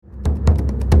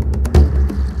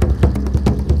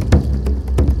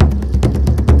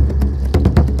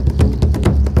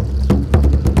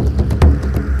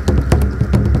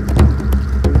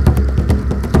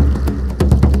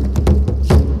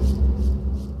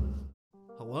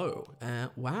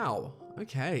hello. Wow.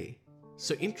 Okay.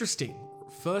 So interesting.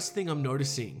 First thing I'm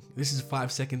noticing, this is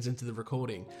 5 seconds into the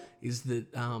recording, is that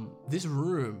this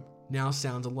room now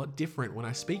sounds a lot different when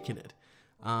I speak in it.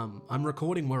 I'm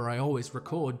recording where I always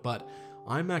record, but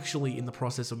I'm actually in the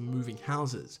process of moving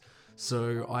houses.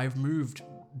 So I've moved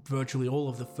virtually all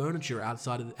of the furniture out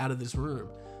of this room.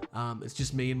 It's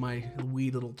just me and my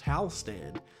weird little towel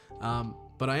stand.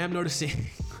 But I am noticing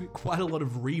quite a lot of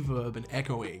reverb and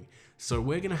echoing, so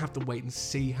we're gonna have to wait and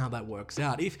see how that works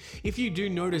out. If you do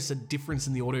notice a difference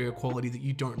in the audio quality that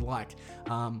you don't like,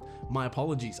 my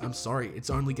apologies. I'm sorry.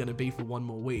 It's only gonna be for one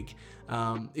more week.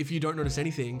 If you don't notice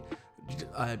anything,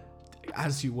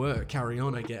 as you were, carry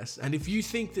on, I guess. And if you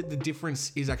think that the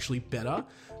difference is actually better,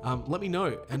 let me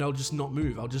know, and I'll just not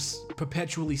move. I'll just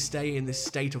perpetually stay in this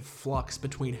state of flux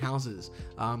between houses,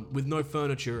 with no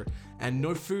furniture and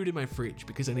no food in my fridge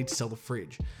because I need to sell the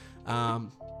fridge.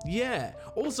 Yeah.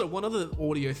 Also, one other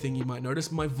audio thing you might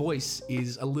notice, my voice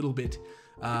is a little bit,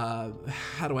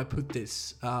 how do I put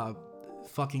this?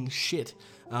 Fucking shit.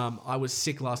 I was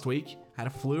sick last week, had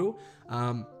a flu,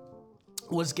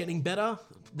 was getting better,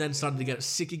 then started to get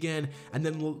sick again, and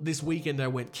then this weekend I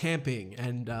went camping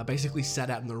and basically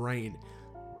sat out in the rain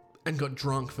and got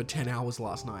drunk for 10 hours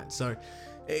last night. So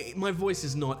my voice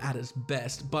is not at its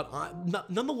best, but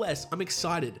nonetheless, I'm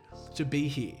excited to be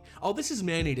here. Oh, this is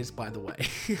Maneaters, by the way.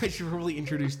 I should probably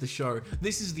introduce the show.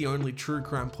 This is the only true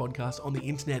crime podcast on the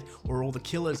internet where all the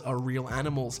killers are real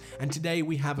animals, and today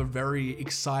we have a very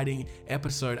exciting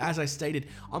episode. As I stated,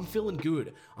 I'm feeling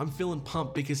good. I'm feeling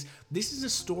pumped because this is a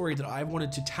story that I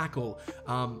wanted to tackle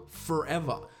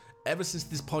forever. Ever since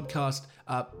this podcast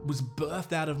was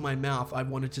birthed out of my mouth, I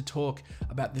wanted to talk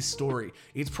about this story.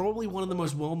 It's probably one of the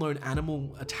most well-known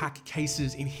animal attack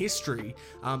cases in history.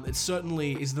 It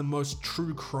certainly is the most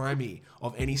true crimey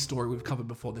of any story we've covered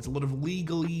before. There's a lot of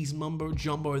legalese,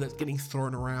 mumbo-jumbo that's getting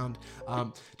thrown around.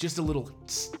 Just a little,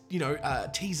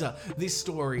 teaser. This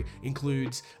story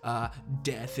includes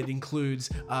death. It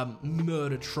includes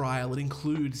murder trial. It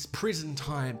includes prison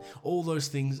time. All those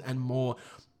things and more.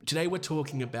 Today we're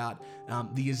talking about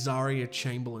the Azaria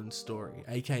Chamberlain story,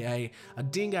 aka a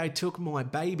dingo took my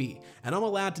baby. And I'm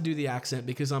allowed to do the accent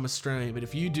because I'm Australian, but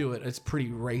if you do it, it's pretty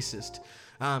racist.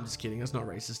 I'm just kidding, it's not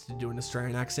racist to do an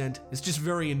Australian accent. It's just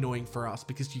very annoying for us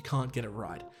because you can't get it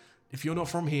right. If you're not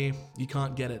from here, you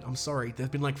can't get it. I'm sorry.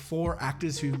 There've been like 4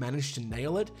 actors who've managed to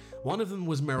nail it. One of them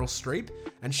was Meryl Streep,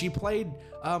 and she played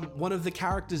one of the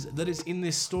characters that is in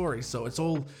this story. So it's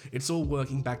all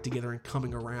working back together and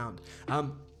coming around.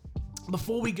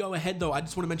 Before we go ahead though, I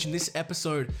just want to mention this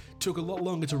episode took a lot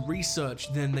longer to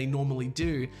research than they normally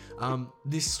do.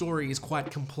 This story is quite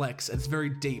complex. It's very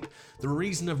deep. The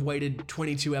reason I've waited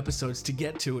 22 episodes to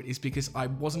get to it is because I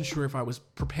wasn't sure if I was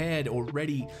prepared or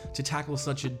ready to tackle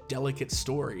such a delicate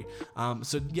story.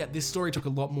 So yeah, this story took a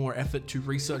lot more effort to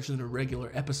research than a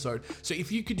regular episode. So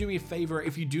if you could do me a favor,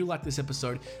 if you do like this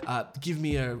episode, give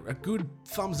me a good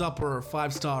thumbs up or a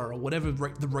 5-star or whatever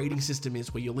the rating system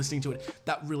is where you're listening to it.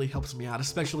 That really helps me out,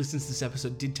 especially since this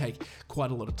episode did take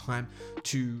quite a lot of time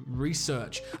to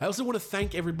research. I also want to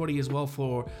thank everybody as well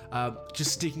for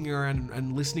just sticking around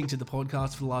and listening to the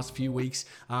podcast for the last few weeks.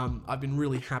 I've been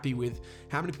really happy with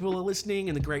how many people are listening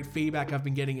and the great feedback I've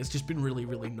been getting. It's just been really,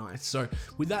 really nice. So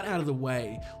with that out of the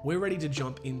way, we're ready to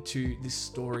jump into this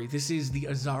story. This is the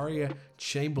Azaria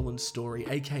Chamberlain story,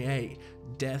 aka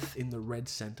Death in the Red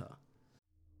Center.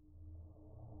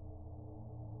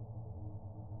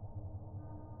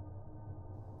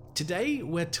 Today,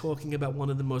 we're talking about one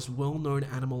of the most well-known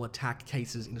animal attack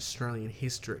cases in Australian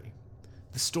history.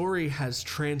 The story has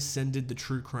transcended the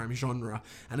true crime genre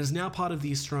and is now part of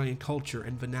the Australian culture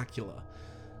and vernacular.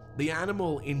 The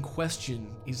animal in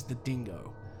question is the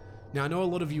dingo. Now, I know a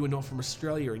lot of you are not from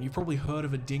Australia and you've probably heard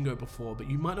of a dingo before, but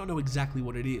you might not know exactly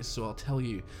what it is, so I'll tell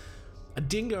you. A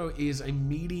dingo is a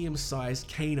medium-sized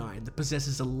canine that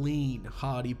possesses a lean,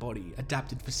 hardy body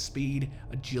adapted for speed,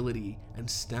 agility, and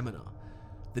stamina.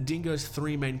 The dingo's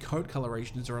 3 main coat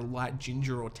colorations are a light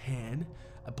ginger or tan,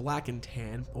 a black and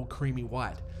tan, or creamy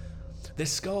white. Their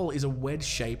skull is a wedge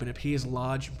shape and appears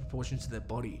large in proportion to their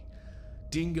body.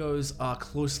 Dingoes are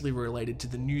closely related to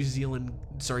the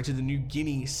New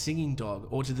Guinea singing dog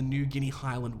or to the New Guinea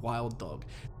Highland wild dog.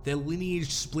 Their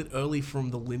lineage split early from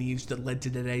the lineage that led to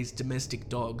today's domestic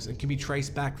dogs and can be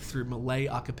traced back through Malay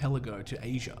archipelago to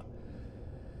Asia.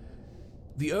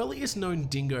 The earliest known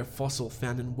dingo fossil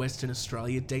found in Western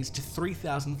Australia dates to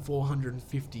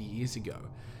 3,450 years ago.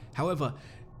 However,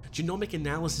 genomic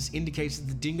analysis indicates that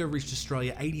the dingo reached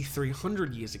Australia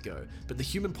 8,300 years ago, but the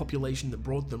human population that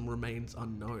brought them remains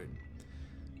unknown.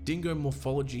 Dingo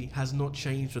morphology has not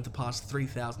changed over the past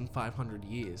 3,500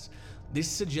 years. This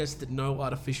suggests that no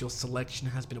artificial selection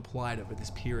has been applied over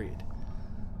this period.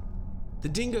 The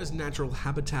dingo's natural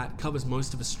habitat covers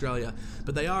most of Australia,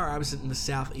 but they are absent in the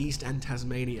southeast and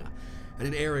Tasmania, and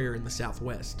an area in the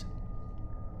southwest.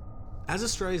 As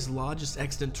Australia's largest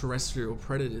extant terrestrial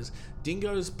predators,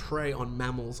 dingoes prey on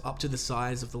mammals up to the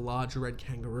size of the large red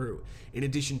kangaroo, in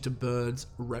addition to birds,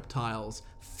 reptiles,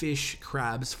 fish,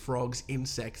 crabs, frogs,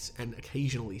 insects, and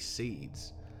occasionally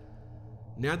seeds.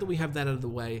 Now that we have that out of the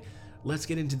way, let's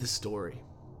get into the story.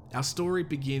 Our story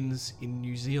begins in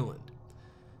New Zealand.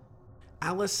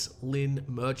 Alice Lynn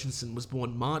Murchison was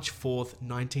born March 4th,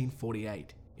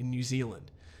 1948, in New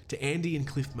Zealand, to Andy and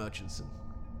Cliff Murchison.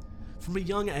 From a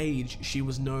young age, she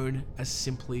was known as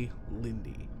simply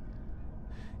Lindy.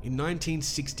 In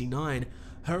 1969,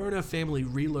 her and her family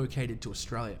relocated to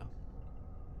Australia.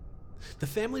 The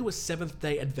family was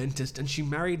Seventh-day Adventist, and she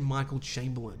married Michael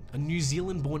Chamberlain, a New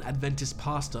Zealand-born Adventist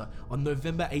pastor, on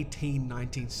November 18,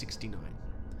 1969.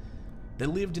 They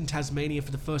lived in Tasmania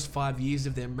for the first 5 years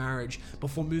of their marriage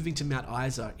before moving to Mount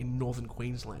Isa in northern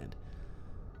Queensland.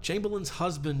 Chamberlain's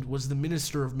husband was the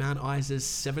minister of Mount Isa's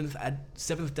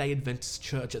Seventh-day Adventist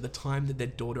Church at the time that their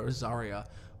daughter Azaria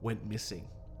went missing.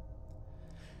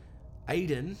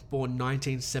 Aidan, born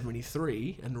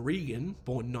 1973, and Regan,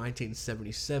 born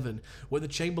 1977, were the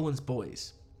Chamberlain's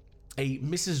boys. A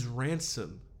Mrs.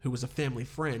 Ransom, who was a family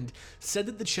friend, said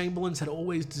that the Chamberlains had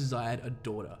always desired a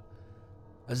daughter.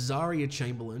 Azaria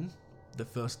Chamberlain, the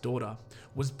first daughter,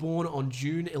 was born on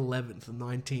June 11th,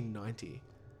 1990.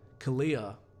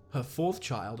 Kalia, her fourth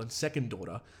child and second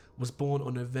daughter, was born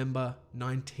on November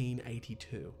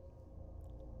 1982.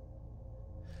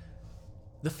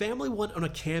 The family went on a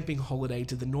camping holiday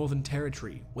to the Northern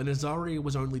Territory when Azaria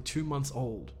was only 2 months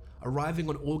old, arriving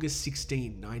on August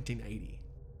 16, 1980.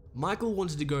 Michael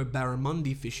wanted to go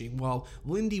barramundi fishing, while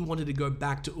Lindy wanted to go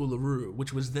back to Uluru,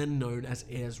 which was then known as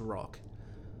Ayers Rock.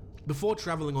 Before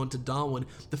travelling on to Darwin,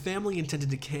 the family intended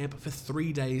to camp for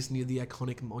 3 days near the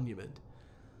iconic monument.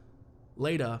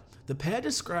 Later, the pair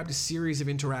described a series of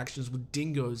interactions with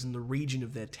dingoes in the region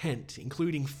of their tent,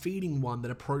 including feeding one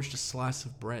that approached a slice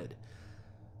of bread.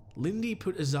 Lindy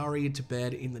put Azaria to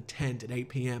bed in the tent at 8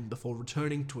 p.m. before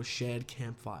returning to a shared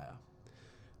campfire.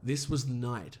 This was the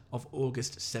night of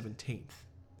August 17th.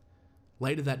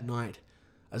 Later that night,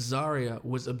 Azaria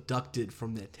was abducted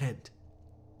from their tent.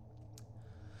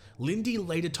 Lindy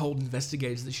later told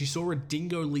investigators that she saw a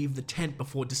dingo leave the tent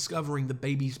before discovering the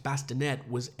baby's bassinet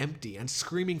was empty and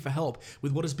screaming for help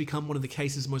with what has become one of the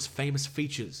case's most famous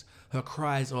features, her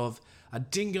cries of, "A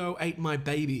dingo ate my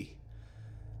baby."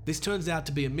 This turns out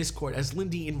to be a misquote, as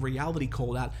Lindy in reality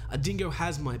called out, "A dingo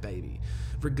has my baby."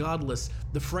 Regardless,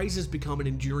 the phrase has become an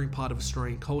enduring part of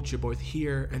Australian culture both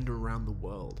here and around the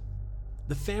world.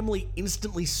 The family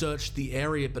instantly searched the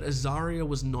area, but Azaria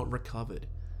was not recovered.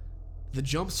 The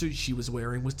jumpsuit she was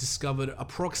wearing was discovered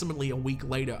approximately a week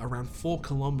later, around 4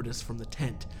 kilometers from the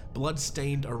tent,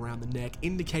 blood-stained around the neck,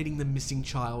 indicating the missing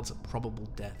child's probable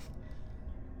death.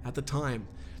 At the time,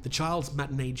 the child's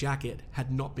matinee jacket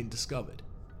had not been discovered.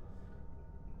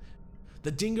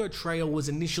 The dingo trail was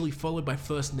initially followed by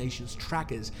First Nations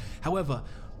trackers. However,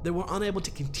 they were unable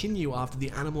to continue after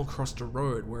the animal crossed a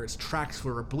road where its tracks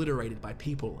were obliterated by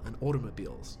people and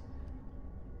automobiles.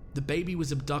 The baby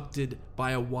was abducted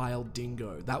by a wild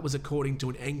dingo. That was according to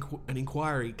an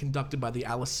inquiry conducted by the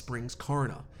Alice Springs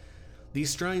coroner. The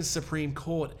Australian Supreme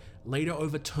Court later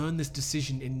overturned this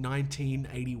decision in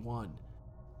 1981.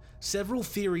 Several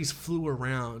theories flew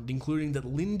around, including that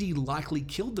Lindy likely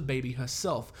killed the baby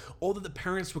herself, or that the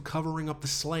parents were covering up the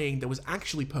slaying that was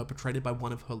actually perpetrated by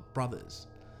one of her brothers.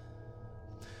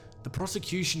 The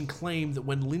prosecution claimed that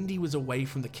when Lindy was away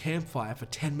from the campfire for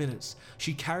 10 minutes,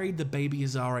 she carried the baby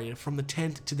Azaria from the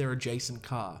tent to their adjacent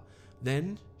car.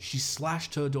 Then, she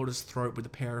slashed her daughter's throat with a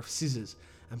pair of scissors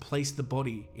and placed the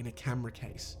body in a camera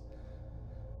case.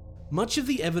 Much of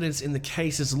the evidence in the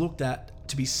case is looked at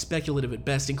to be speculative at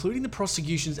best, including the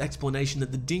prosecution's explanation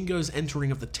that the dingo's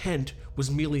entering of the tent was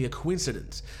merely a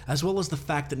coincidence, as well as the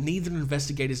fact that neither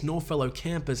investigators nor fellow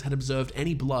campers had observed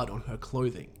any blood on her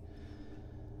clothing.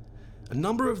 A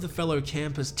number of the fellow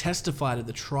campers testified at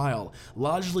the trial,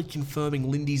 largely confirming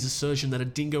Lindy's assertion that a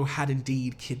dingo had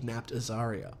indeed kidnapped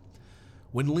Azaria.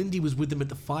 When Lindy was with them at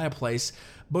the fireplace,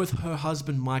 both her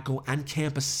husband Michael and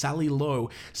camper Sally Lowe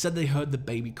said they heard the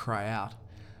baby cry out.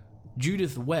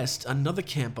 Judith West, another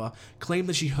camper, claimed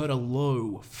that she heard a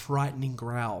low, frightening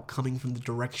growl coming from the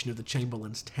direction of the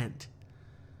Chamberlain's tent.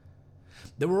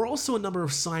 There were also a number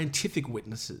of scientific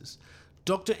witnesses.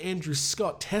 Dr. Andrew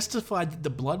Scott testified that the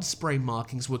blood spray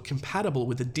markings were compatible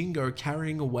with a dingo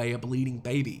carrying away a bleeding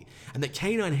baby, and that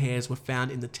canine hairs were found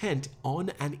in the tent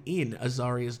on and in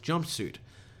Azaria's jumpsuit.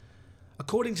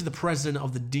 According to the president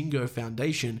of the Dingo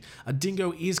Foundation, a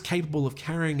dingo is capable of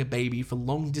carrying a baby for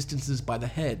long distances by the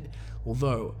head,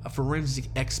 although a forensic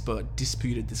expert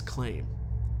disputed this claim.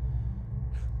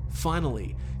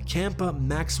 Finally, camper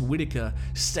Max Whitaker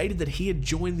stated that he had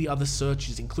joined the other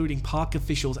searchers, including park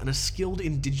officials and a skilled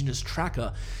indigenous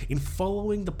tracker, in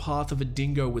following the path of a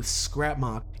dingo with scrap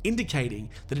marks,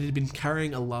 indicating that it had been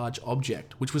carrying a large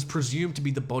object, which was presumed to be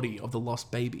the body of the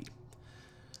lost baby.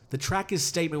 The tracker's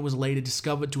statement was later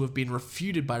discovered to have been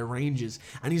refuted by rangers,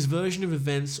 and his version of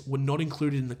events were not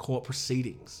included in the court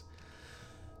proceedings.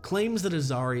 Claims that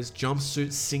Azaria's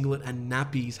jumpsuit, singlet, and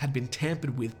nappies had been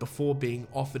tampered with before being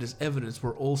offered as evidence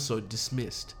were also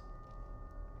dismissed.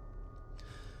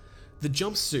 The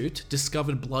jumpsuit,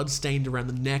 discovered blood-stained around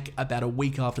the neck about a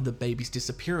week after the baby's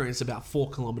disappearance about 4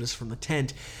 kilometers from the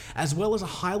tent, as well as a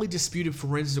highly disputed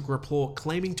forensic report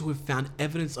claiming to have found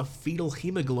evidence of fetal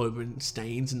hemoglobin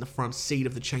stains in the front seat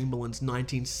of the Chamberlain's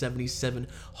 1977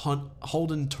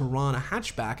 Holden Torana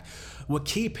hatchback, were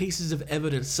key pieces of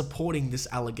evidence supporting this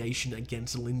allegation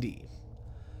against Lindy.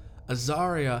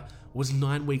 Azaria was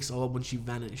 9 weeks old when she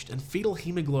vanished, and fetal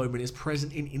hemoglobin is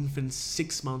present in infants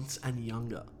 6 months and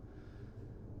younger.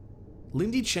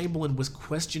 Lindy Chamberlain was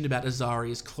questioned about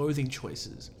Azaria's clothing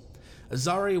choices.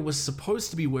 Azaria was supposed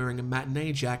to be wearing a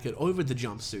matinee jacket over the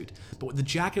jumpsuit, but the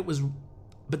jacket was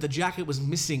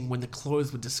missing when the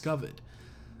clothes were discovered.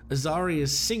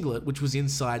 Azaria's singlet, which was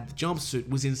inside the jumpsuit,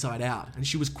 was inside out, and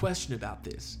she was questioned about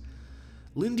this.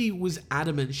 Lindy was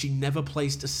adamant she never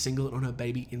placed a singlet on her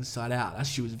baby inside out, as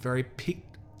she was very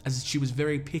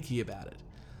picky about it.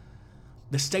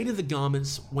 The state of the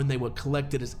garments when they were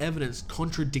collected as evidence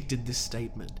contradicted this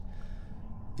statement.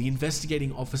 The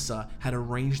investigating officer had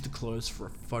arranged the clothes for a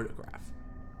photograph.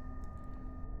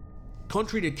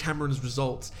 Contrary to Cameron's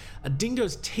results, a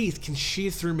dingo's teeth can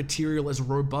shear through material as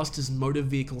robust as motor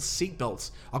vehicle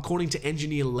seatbelts, according to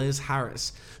engineer Les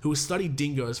Harris, who has studied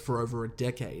dingoes for over a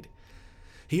decade.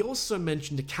 He also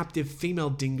mentioned a captive female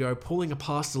dingo pulling a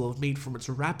parcel of meat from its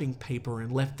wrapping paper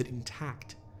and left it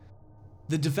intact.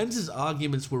 The defense's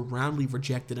arguments were roundly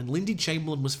rejected, and Lindy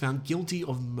Chamberlain was found guilty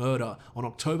of murder on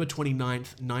October 29,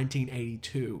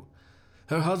 1982.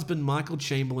 Her husband, Michael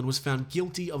Chamberlain, was found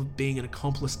guilty of being an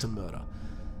accomplice to murder.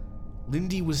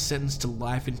 Lindy was sentenced to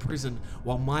life in prison,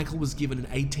 while Michael was given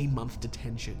an 18-month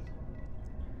detention.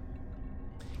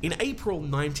 In April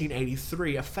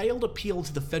 1983, a failed appeal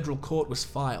to the federal court was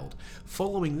filed.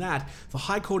 Following that, the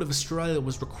High Court of Australia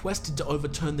was requested to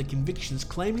overturn the convictions,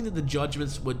 claiming that the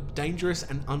judgments were dangerous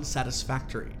and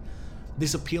unsatisfactory.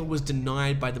 This appeal was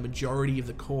denied by the majority of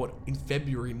the court in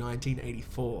February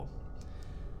 1984.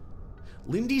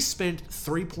 Lindy spent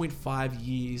 3.5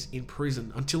 years in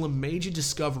prison until a major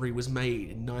discovery was made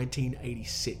in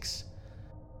 1986.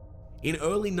 In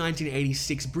early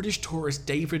 1986, British tourist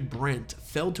David Brent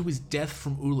fell to his death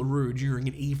from Uluru during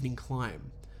an evening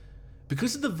climb.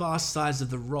 Because of the vast size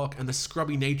of the rock and the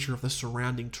scrubby nature of the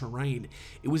surrounding terrain,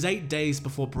 it was 8 days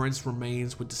before Brent's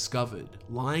remains were discovered,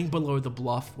 lying below the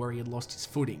bluff where he had lost his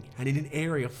footing, and in an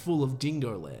area full of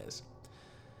dingo lairs.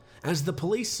 As the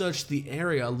police searched the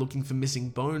area looking for missing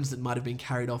bones that might have been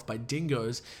carried off by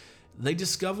dingoes, they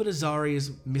discovered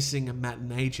Azaria's missing a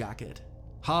matinee jacket,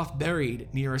 half buried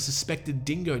near a suspected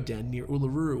dingo den near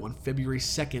Uluru on February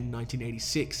 2nd,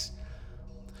 1986.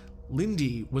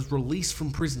 Lindy was released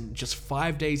from prison just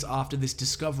 5 days after this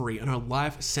discovery, and her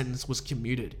life sentence was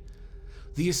commuted.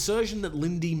 The assertion that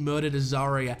Lindy murdered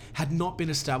Azaria had not been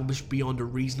established beyond a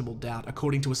reasonable doubt,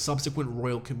 according to a subsequent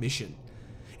royal commission.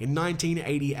 In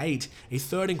 1988, a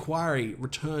third inquiry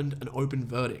returned an open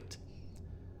verdict.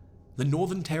 The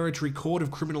Northern Territory Court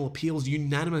of Criminal Appeals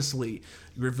unanimously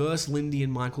reversed Lindy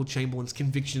and Michael Chamberlain's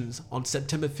convictions on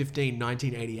September 15,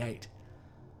 1988.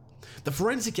 The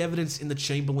forensic evidence in the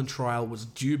Chamberlain trial was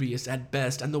dubious at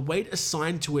best, and the weight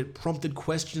assigned to it prompted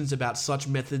questions about such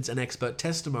methods and expert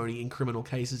testimony in criminal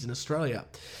cases in Australia.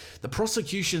 The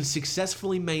prosecution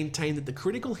successfully maintained that the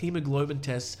critical hemoglobin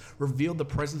tests revealed the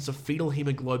presence of fetal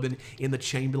hemoglobin in the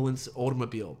Chamberlain's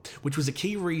automobile, which was a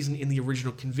key reason in the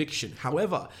original conviction.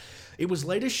 However, it was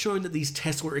later shown that these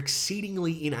tests were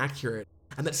exceedingly inaccurate,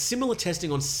 and that similar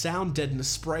testing on sound deadener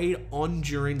sprayed on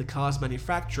during the car's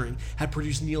manufacturing had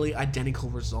produced nearly identical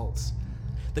results.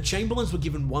 The Chamberlains were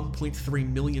given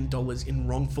 $1.3 million in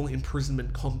wrongful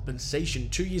imprisonment compensation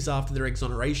 2 years after their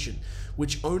exoneration,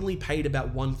 which only paid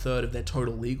about 1/3 of their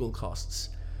total legal costs.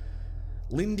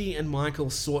 Lindy and Michael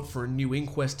sought for a new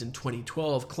inquest in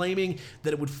 2012, claiming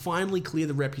that it would finally clear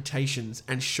the reputations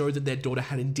and show that their daughter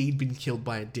had indeed been killed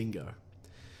by a dingo.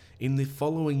 In the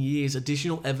following years,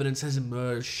 additional evidence has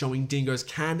emerged showing dingoes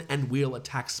can and will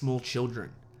attack small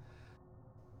children.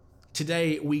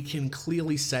 Today, we can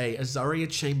clearly say Azaria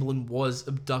Chamberlain was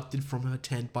abducted from her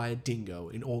tent by a dingo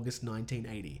in August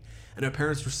 1980, and her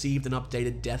parents received an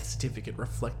updated death certificate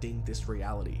reflecting this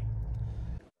reality.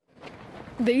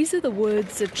 These are the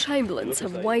words the Chamberlains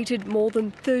have waited more than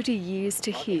 30 years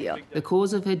to hear. The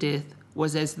cause of her death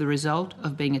was as the result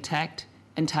of being attacked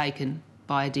and taken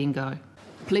by a dingo.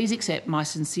 Please accept my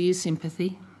sincere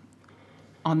sympathy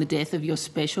on the death of your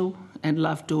special and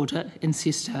loved daughter and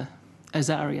sister,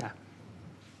 Azaria.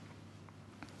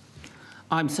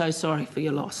 I'm so sorry for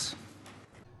your loss.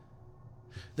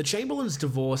 The Chamberlains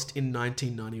divorced in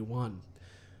 1991.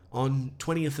 On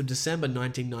 20th of December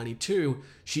 1992,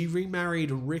 she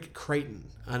remarried Rick Creighton,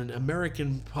 an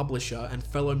American publisher and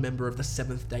fellow member of the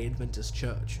Seventh-day Adventist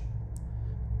Church.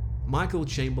 Michael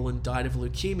Chamberlain died of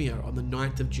leukemia on the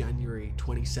 9th of January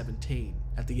 2017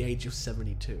 at the age of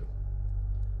 72.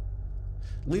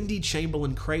 Lindy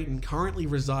Chamberlain Creighton currently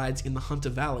resides in the Hunter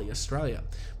Valley, Australia,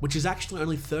 which is actually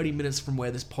only 30 minutes from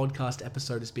where this podcast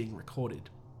episode is being recorded.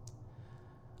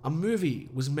 A movie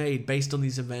was made based on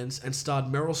these events and starred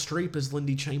Meryl Streep as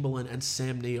Lindy Chamberlain and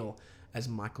Sam Neill as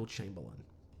Michael Chamberlain.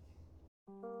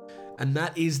 And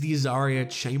that is the Azaria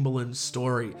Chamberlain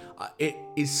story. It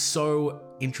is so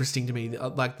interesting to me,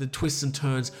 like the twists and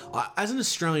turns. As an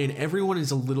Australian, everyone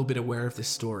is a little bit aware of this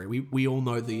story. We all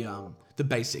know the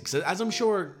basics, as I'm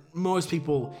sure most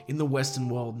people in the Western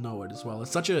world know it as well. It's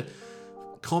such a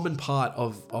common part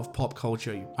of pop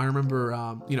culture. I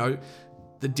remember,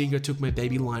 the dingo took my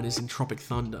baby liners in Tropic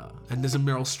Thunder, and there's a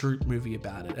Meryl Streep movie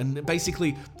about it. And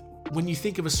basically, when you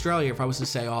think of Australia, if I was to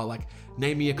say,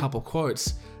 name me a couple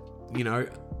quotes,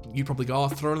 you'd probably go,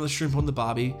 throw the shrimp on the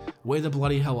barbie, where the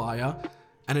bloody hell are ya,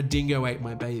 and a dingo ate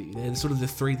my baby. They're sort of the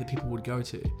three that people would go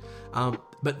to.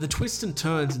 But the twists and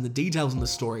turns and the details in the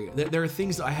story, there are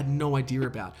things that I had no idea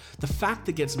about. The fact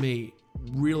that gets me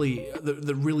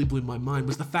that really blew my mind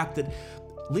was the fact that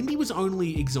Lindy was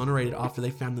only exonerated after they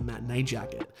found the matinee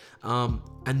jacket. And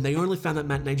they only found that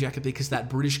matinee jacket because that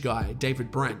British guy,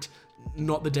 David Brent,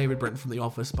 not the David Brent from The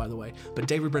Office, by the way, but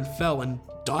David Brent fell and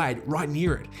died right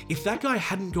near it. If that guy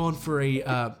hadn't gone for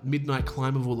a midnight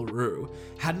climb of Uluru,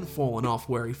 hadn't fallen off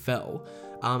where he fell,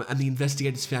 and the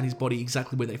investigators found his body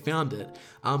exactly where they found it,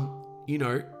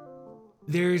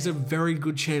 there is a very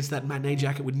good chance that matinee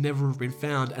jacket would never have been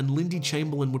found, and Lindy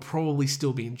Chamberlain would probably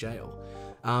still be in jail.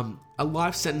 A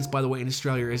life sentence, by the way, in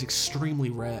Australia is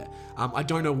extremely rare. I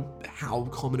don't know how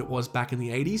common it was back in the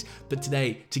 80s, but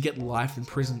today, to get life in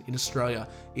prison in Australia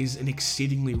is an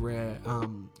exceedingly rare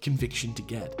conviction to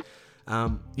get.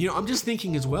 I'm just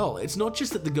thinking as well, it's not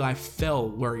just that the guy fell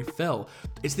where he fell,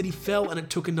 it's that he fell and it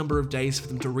took a number of days for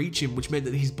them to reach him, which meant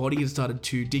that his body had started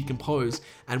to decompose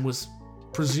and was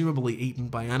presumably eaten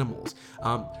by animals,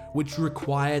 which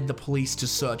required the police to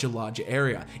search a larger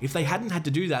area. If they hadn't had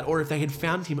to do that, or if they had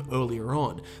found him earlier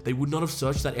on, they would not have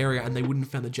searched that area and they wouldn't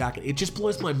have found the jacket. It just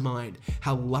blows my mind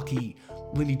how lucky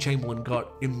Lindy Chamberlain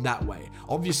got in that way.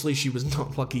 Obviously, she was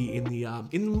not lucky in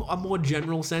a more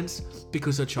general sense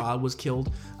because her child was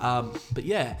killed. But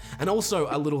yeah, and also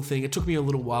a little thing, it took me a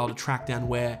little while to track down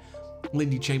where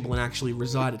Lindy Chamberlain actually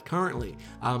resided currently.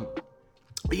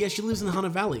 But yeah, she lives in the Hunter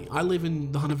Valley. I live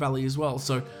in the Hunter Valley as well,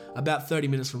 so about 30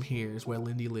 minutes from here is where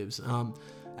Lindy lives.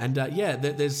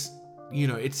 There's,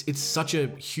 it's such a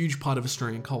huge part of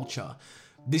Australian culture.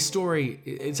 This story,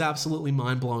 it's absolutely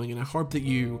mind-blowing, and I hope that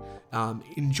you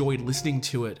enjoyed listening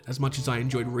to it as much as I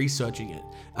enjoyed researching it.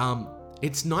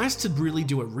 It's nice to really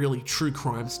do a really true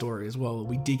crime story as well.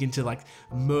 We dig into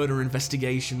murder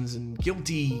investigations and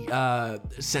guilty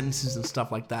sentences and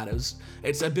stuff like that.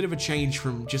 It's a bit of a change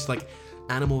from just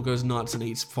animal goes nuts and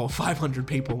eats 500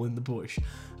 people in the bush.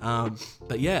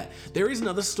 But yeah, there is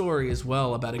another story as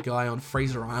well about a guy on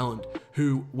Fraser Island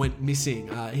who went missing.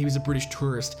 He was a British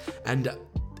tourist, and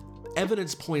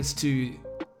evidence points to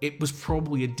it was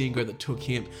probably a dingo that took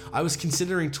him. I was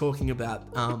considering talking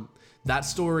about that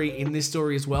story in this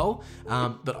story as well,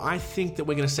 but I think that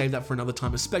we're going to save that for another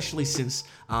time, especially since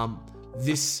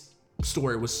this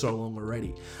story was so long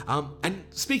already. And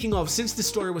speaking of, since this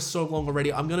story was so long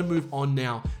already, I'm going to move on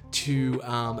now to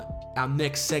our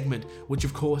next segment, which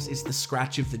of course is the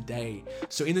Scratch of the Day.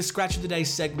 So in the Scratch of the Day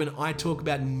segment, I talk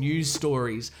about news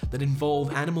stories that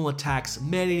involve animal attacks,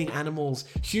 man-eating animals,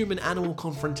 human-animal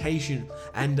confrontation,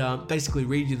 and basically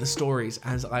read you the stories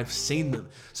as I've seen them.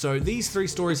 So these 3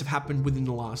 stories have happened within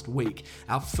the last week.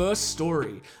 Our first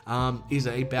story is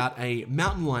about a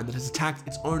mountain lion that has attacked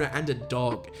its owner and a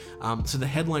dog. So the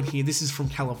headline here, this is from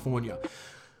California.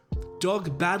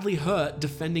 Dog badly hurt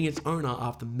defending its owner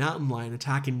after mountain lion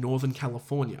attack in Northern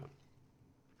California.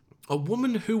 A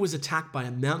woman who was attacked by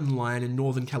a mountain lion in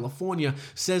Northern California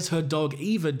says her dog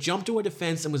Eva jumped to her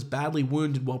defense and was badly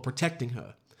wounded while protecting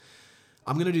her.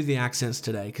 I'm going to do the accents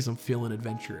today because I'm feeling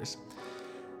adventurous.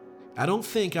 I don't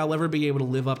think I'll ever be able to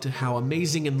live up to how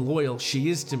amazing and loyal she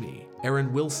is to me,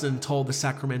 Erin Wilson told the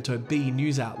Sacramento Bee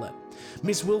news outlet.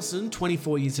 Miss Wilson,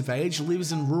 24 years of age,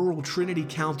 lives in rural Trinity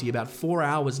County about 4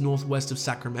 hours northwest of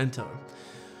Sacramento.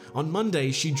 On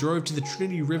Monday, she drove to the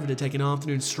Trinity River to take an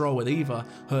afternoon stroll with Eva,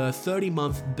 her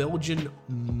 30-month Belgian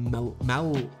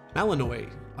Malinois.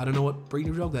 I don't know what breed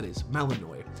of dog that is.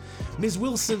 Malinois. Ms.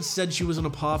 Wilson said she was on a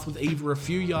path with Eva a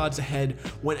few yards ahead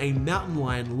when a mountain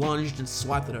lion lunged and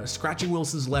swiped at her, scratching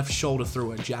Wilson's left shoulder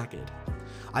through her jacket.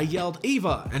 I yelled,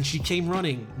 "Eva," and she came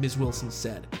running, Ms. Wilson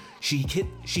said. She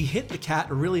hit the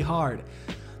cat really hard.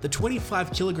 The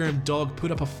 25-kilogram dog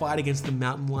put up a fight against the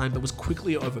mountain lion but was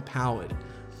quickly overpowered.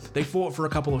 They fought for a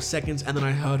couple of seconds and then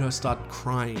I heard her start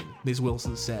crying, Ms.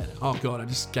 Wilson said. Oh god, I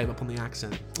just gave up on the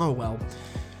accent. Oh well.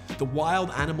 The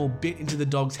wild animal bit into the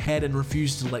dog's head and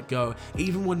refused to let go,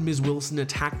 even when Ms. Wilson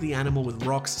attacked the animal with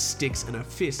rocks, sticks, and her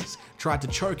fists, tried to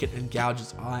choke it and gouge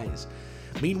its eyes.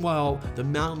 Meanwhile, the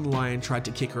mountain lion tried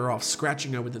to kick her off,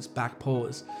 scratching her with its back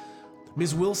paws.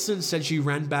 Ms. Wilson said she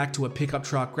ran back to a pickup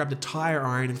truck, grabbed a tire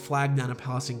iron, and flagged down a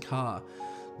passing car.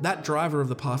 That driver of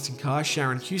the passing car,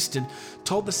 Sharon Houston,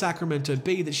 told the Sacramento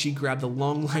Bee that she grabbed a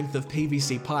long length of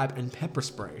PVC pipe and pepper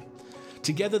spray.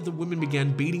 Together, the women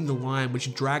began beating the lion,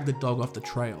 which dragged the dog off the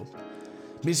trail.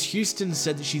 Ms. Houston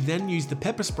said that she then used the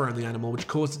pepper spray on the animal, which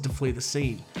caused it to flee the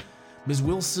scene. Ms.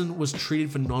 Wilson was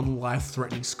treated for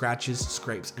non-life-threatening scratches,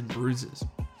 scrapes, and bruises.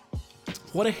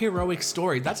 What a heroic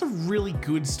story. That's a really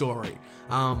good story.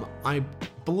 I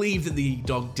believe that the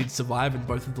dog did survive and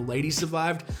both of the ladies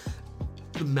survived.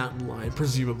 The mountain lion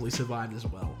presumably survived as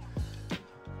well.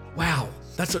 Wow,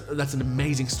 that's an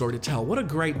amazing story to tell. What a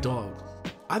great dog.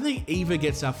 I think Eva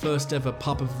gets our first ever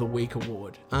Pup of the Week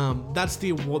award. That's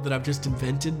the award that I've just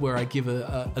invented where I give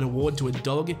an award to a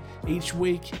dog each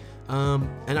week.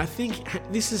 And I think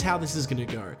this is how this is going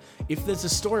to go. If there's a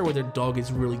story where the dog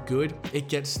is really good, it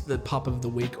gets the Pup of the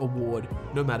Week award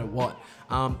no matter what.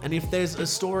 And if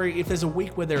there's a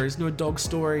week where there is no dog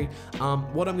story,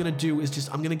 what I'm going to do is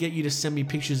I'm going to get you to send me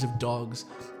pictures of dogs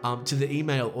to the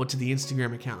email or to the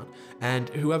Instagram account. And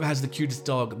whoever has the cutest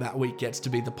dog that week gets to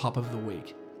be the Pup of the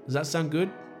Week. Does that sound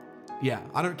good? Yeah,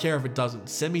 I don't care if it doesn't.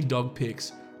 Send me dog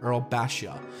pics or I'll bash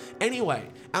ya. Anyway,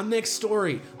 our next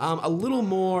story, a little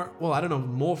more, well, I don't know,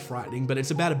 more frightening, but it's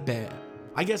about a bear.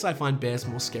 I guess I find bears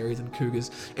more scary than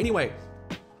cougars. Anyway,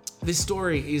 this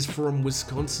story is from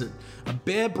Wisconsin. A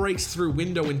bear breaks through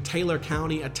window in Taylor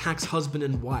County, attacks husband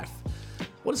and wife.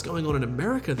 What is going on in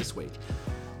America this week?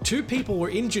 2 people were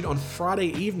injured on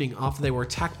Friday evening after they were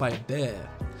attacked by a bear.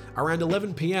 Around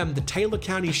 11 p.m., the Taylor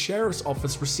County Sheriff's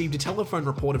Office received a telephone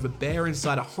report of a bear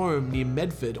inside a home near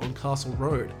Medford on Castle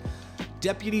Road.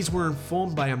 Deputies were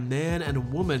informed by a man and a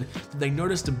woman that they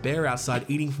noticed a bear outside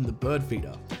eating from the bird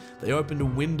feeder. They opened a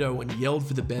window and yelled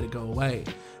for the bear to go away.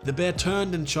 The bear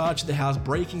turned and charged the house,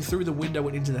 breaking through the window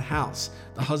and into the house.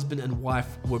 The husband and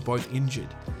wife were both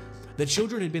injured. Their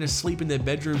children had been asleep in their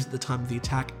bedrooms at the time of the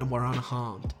attack and were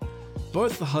unharmed.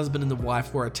 Both the husband and the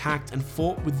wife were attacked and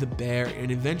fought with the bear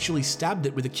and eventually stabbed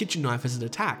it with a kitchen knife as it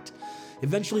attacked.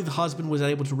 Eventually, the husband was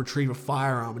able to retrieve a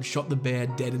firearm and shot the bear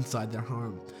dead inside their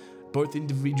home. Both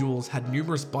individuals had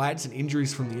numerous bites and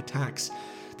injuries from the attacks.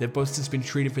 They've both since been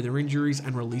treated for their injuries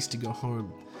and released to go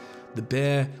home. The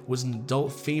bear was an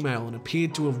adult female and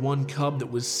appeared to have one cub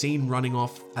that was seen running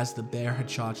off as the bear had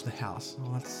charged the house.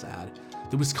 Oh, that's sad.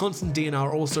 The Wisconsin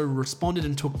DNR also responded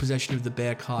and took possession of the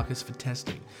bear carcass for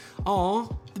testing. Aw,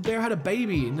 the bear had a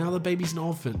baby and now the baby's an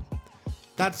orphan.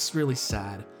 That's really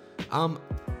sad.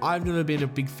 I've never been a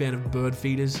big fan of bird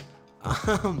feeders.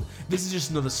 This is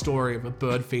just another story of a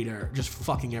bird feeder just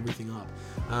fucking everything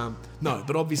up. No,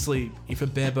 but obviously, if a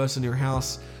bear bursts in your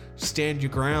house, stand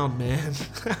your ground, man.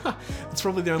 It's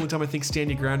probably the only time I think stand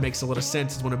your ground makes a lot of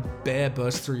sense is when a bear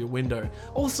bursts through your window.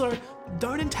 Also,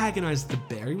 don't antagonize the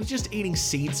bear. He was just eating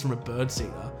seeds from a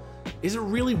birdseeder. Is it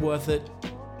really worth it?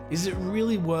 Is it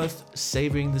really worth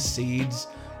saving the seeds,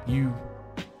 you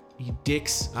You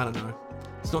dicks. I don't know.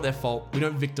 It's not their fault. We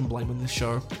don't victim blame on this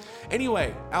show.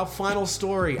 Anyway, our final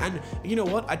story. And you know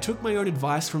what? I took my own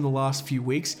advice from the last few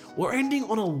weeks. We're ending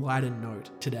on a lighter note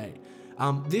today.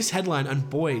 This headline, and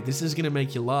boy, this is going to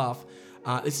make you laugh.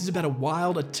 This is about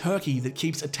a turkey that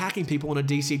keeps attacking people on a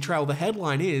DC trail. The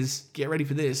headline is, get ready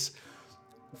for this,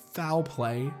 foul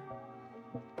play.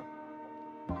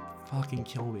 Fucking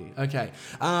kill me. Okay.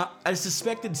 A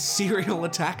suspected serial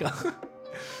attacker.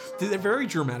 They're very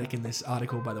dramatic in this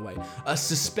article, by the way. A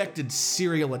suspected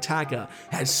serial attacker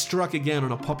has struck again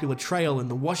on a popular trail in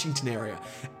the Washington area,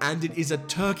 and it is a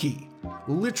turkey.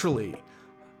 Literally.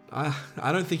 I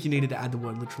don't think you needed to add the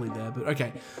word literally there, but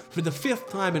okay. For the 5th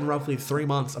time in roughly 3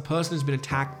 months, a person has been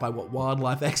attacked by what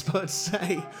wildlife experts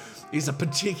say is a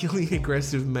particularly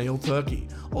aggressive male turkey,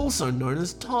 also known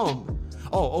as Tom.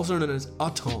 Oh, also known as a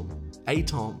Tom. A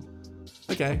Tom.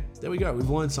 Okay, there we go. We've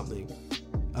learned something.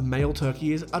 A male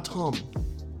turkey is a Tom.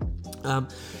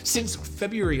 Since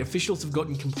February, officials have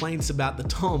gotten complaints about the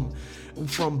Tom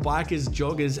from bikers,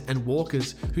 joggers, and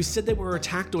walkers who said they were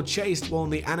attacked or chased while on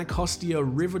the Anacostia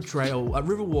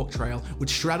Riverwalk Trail, which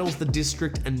straddles the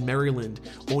district and Maryland,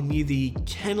 or near the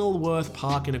Kenilworth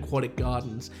Park and Aquatic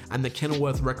Gardens and the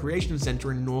Kenilworth Recreation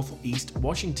Center in Northeast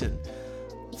Washington.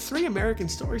 3 American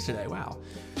stories today, wow.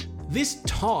 This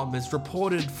Tom is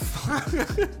reported...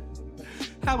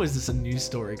 How is this a news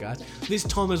story, guys? This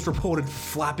Tom is reported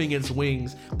flapping its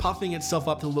wings, puffing itself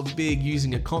up to look big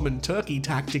using a common turkey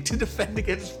tactic to defend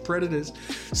against predators,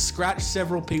 scratched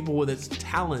several people with its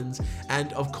talons,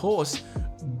 and of course,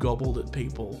 gobbled at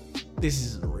people. This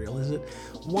isn't real, is it?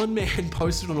 One man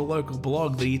posted on a local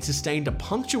blog that he'd sustained a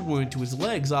puncture wound to his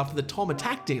legs after the Tom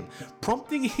attacked him,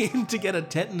 prompting him to get a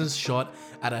tetanus shot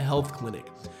at a health clinic.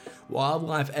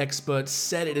 Wildlife experts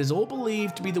said it is all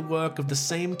believed to be the work of the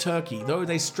same turkey, though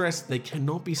they stressed they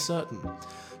cannot be certain.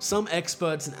 Some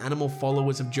experts and animal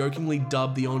followers have jokingly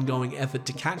dubbed the ongoing effort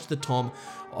to catch the Tom,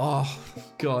 oh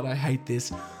god, I hate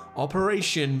this,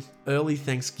 Operation Early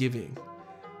Thanksgiving.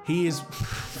 He is, for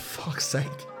fuck's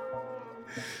sake,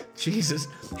 Jesus,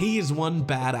 he is one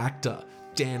bad actor.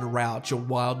 Dan Rauch, a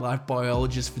wildlife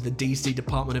biologist for the DC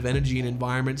Department of Energy and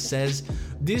Environment, says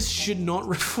this should not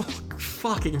reflect.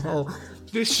 Fucking hell.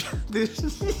 This.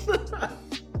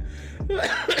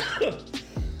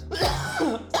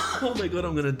 Oh my god,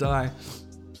 I'm gonna die.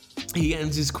 He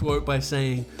ends his quote by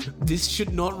saying, "This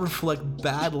should not reflect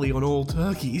badly on all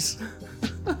turkeys."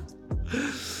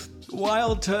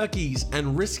 Wild turkeys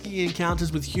and risky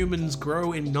encounters with humans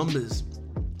grow in numbers.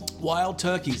 Wild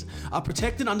turkeys are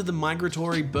protected under the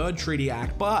Migratory Bird Treaty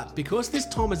Act, but because this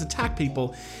Tom has attacked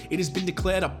people, it has been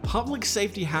declared a public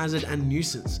safety hazard and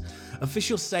nuisance.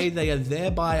 Officials say they are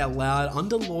thereby allowed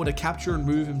under law to capture and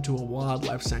move him to a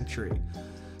wildlife sanctuary.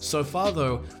 So far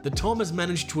though, the Tom has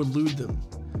managed to elude them.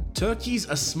 Turkeys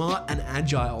are smart and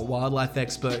agile, wildlife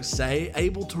experts say,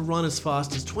 able to run as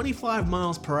fast as 25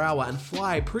 miles per hour and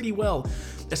fly pretty well,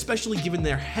 especially given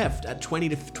their heft at 20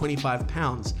 to 25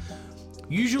 pounds.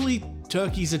 Usually,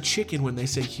 turkeys are chicken when they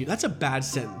say cute. That's a bad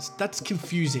sentence. That's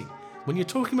confusing. When you're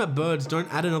talking about birds,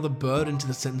 don't add another bird into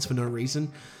the sentence for no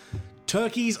reason.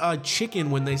 Turkeys are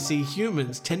chicken when they see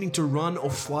humans, tending to run or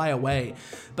fly away.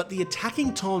 But the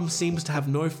attacking Tom seems to have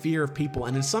no fear of people,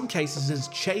 and in some cases has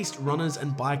chased runners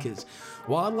and bikers.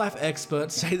 Wildlife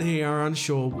experts say they are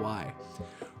unsure why.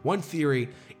 One theory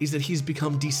is that he's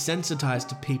become desensitized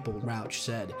to people, Rauch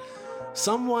said.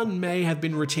 Someone may have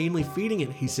been routinely feeding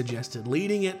it, he suggested,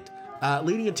 leading it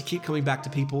to keep coming back to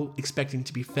people expecting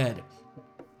to be fed.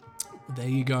 There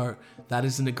you go. That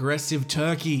is an aggressive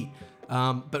turkey.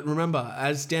 But remember,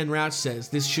 as Dan Rauch says,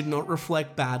 this should not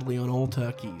reflect badly on all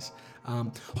turkeys.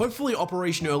 Hopefully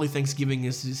Operation Early Thanksgiving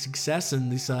is a success,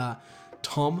 and this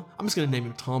Tom, I'm just going to name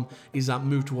him Tom, is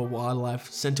moved to a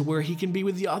wildlife center where he can be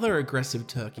with the other aggressive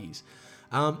turkeys.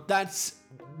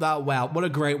 Wow, what a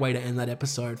great way to end that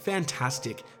episode.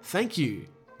 Fantastic. Thank you,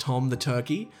 Tom the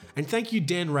turkey, and thank you,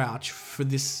 Dan Rauch, for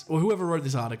this, or whoever wrote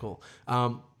this article.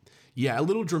 Yeah, a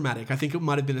little dramatic. I think it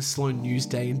might have been a slow news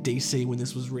day in DC when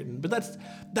this was written, but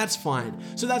that's fine.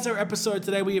 So that's our episode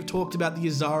today. We have talked about the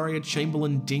Azaria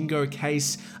Chamberlain dingo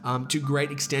case to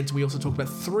great extent. We also talked about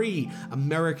 3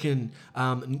 American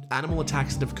animal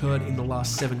attacks that have occurred in the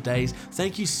last 7 days.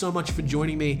 Thank you so much for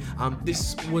joining me.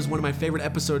 This was one of my favorite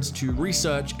episodes to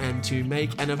research and to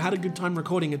make, and I've had a good time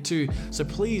recording it too. So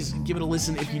please give it a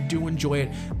listen if you do enjoy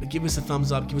it. Give us a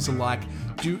thumbs up, give us a like.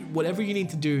 Do whatever you need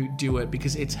to do it,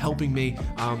 because it's helping me.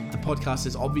 The podcast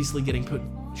is obviously getting put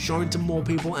shown to more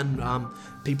people, and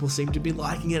people seem to be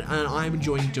liking it, and I'm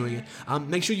enjoying doing it.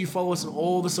 Make sure you follow us on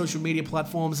all the social media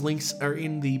platforms. Links are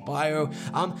in the bio.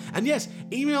 And yes,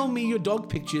 email me your dog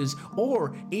pictures,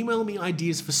 or email me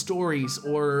ideas for stories,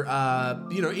 or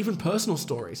even personal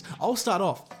stories. I'll start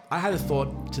off. I had a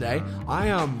thought today.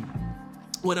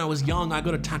 When I was young, I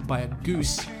got attacked by a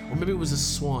goose, or maybe it was a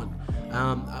swan.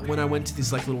 When I went to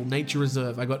this little nature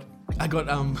reserve, I got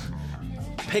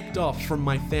picked off from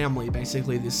my family.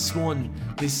 Basically, this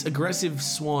aggressive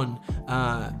swan,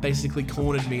 basically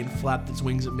cornered me and flapped its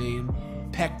wings at me and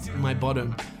pecked my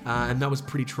bottom, and that was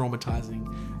pretty traumatizing.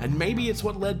 And maybe it's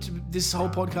what led to this whole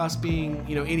podcast being,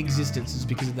 in existence, is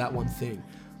because of that one thing.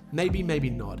 Maybe, maybe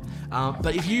not.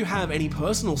 But if you have any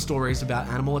personal stories about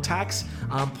animal attacks,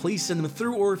 please send them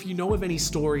through. Or if you know of any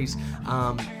stories,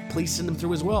 please send them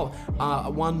through as well.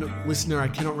 One listener, I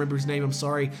cannot remember his name, I'm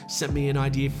sorry, sent me an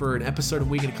idea for an episode,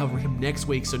 and we're going to cover him next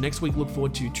week. So next week, look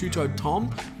forward to Two-Toed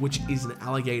Tom, which is an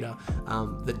alligator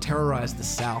that terrorized the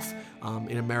South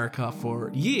in America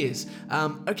for years.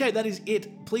 Okay, that is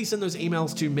it. Please send those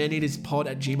emails to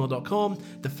maneaterspod@gmail.com.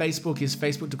 The Facebook is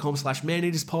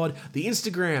facebook.com/maneaterspod. The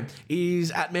Instagram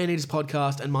is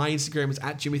 @maneaterspodcast, and my Instagram is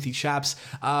 @JimothyChaps.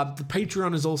 The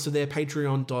Patreon is also there,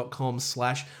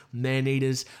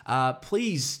 patreon.com/maneaters.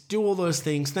 Please do all those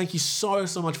things. Thank you so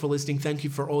much for listening. Thank you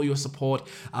for all your support.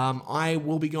 I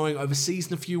will be going overseas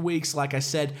in a few weeks, like I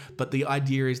said, but the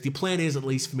plan is at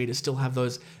least for me to still have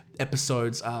those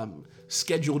episodes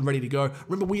scheduled, ready to go.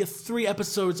 Remember, we are 3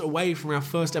 episodes away from our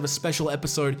first ever special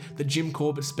episode, the Jim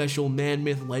Corbett special, Man,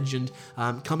 Myth, Legend,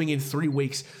 coming in 3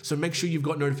 weeks. So make sure you've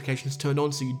got notifications turned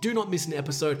on so you do not miss an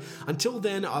episode. Until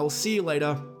then, I will see you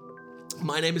later.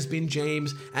 My name has been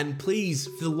James, and please,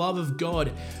 for the love of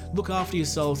God, look after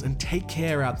yourselves and take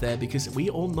care out there, because we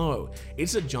all know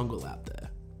it's a jungle out there.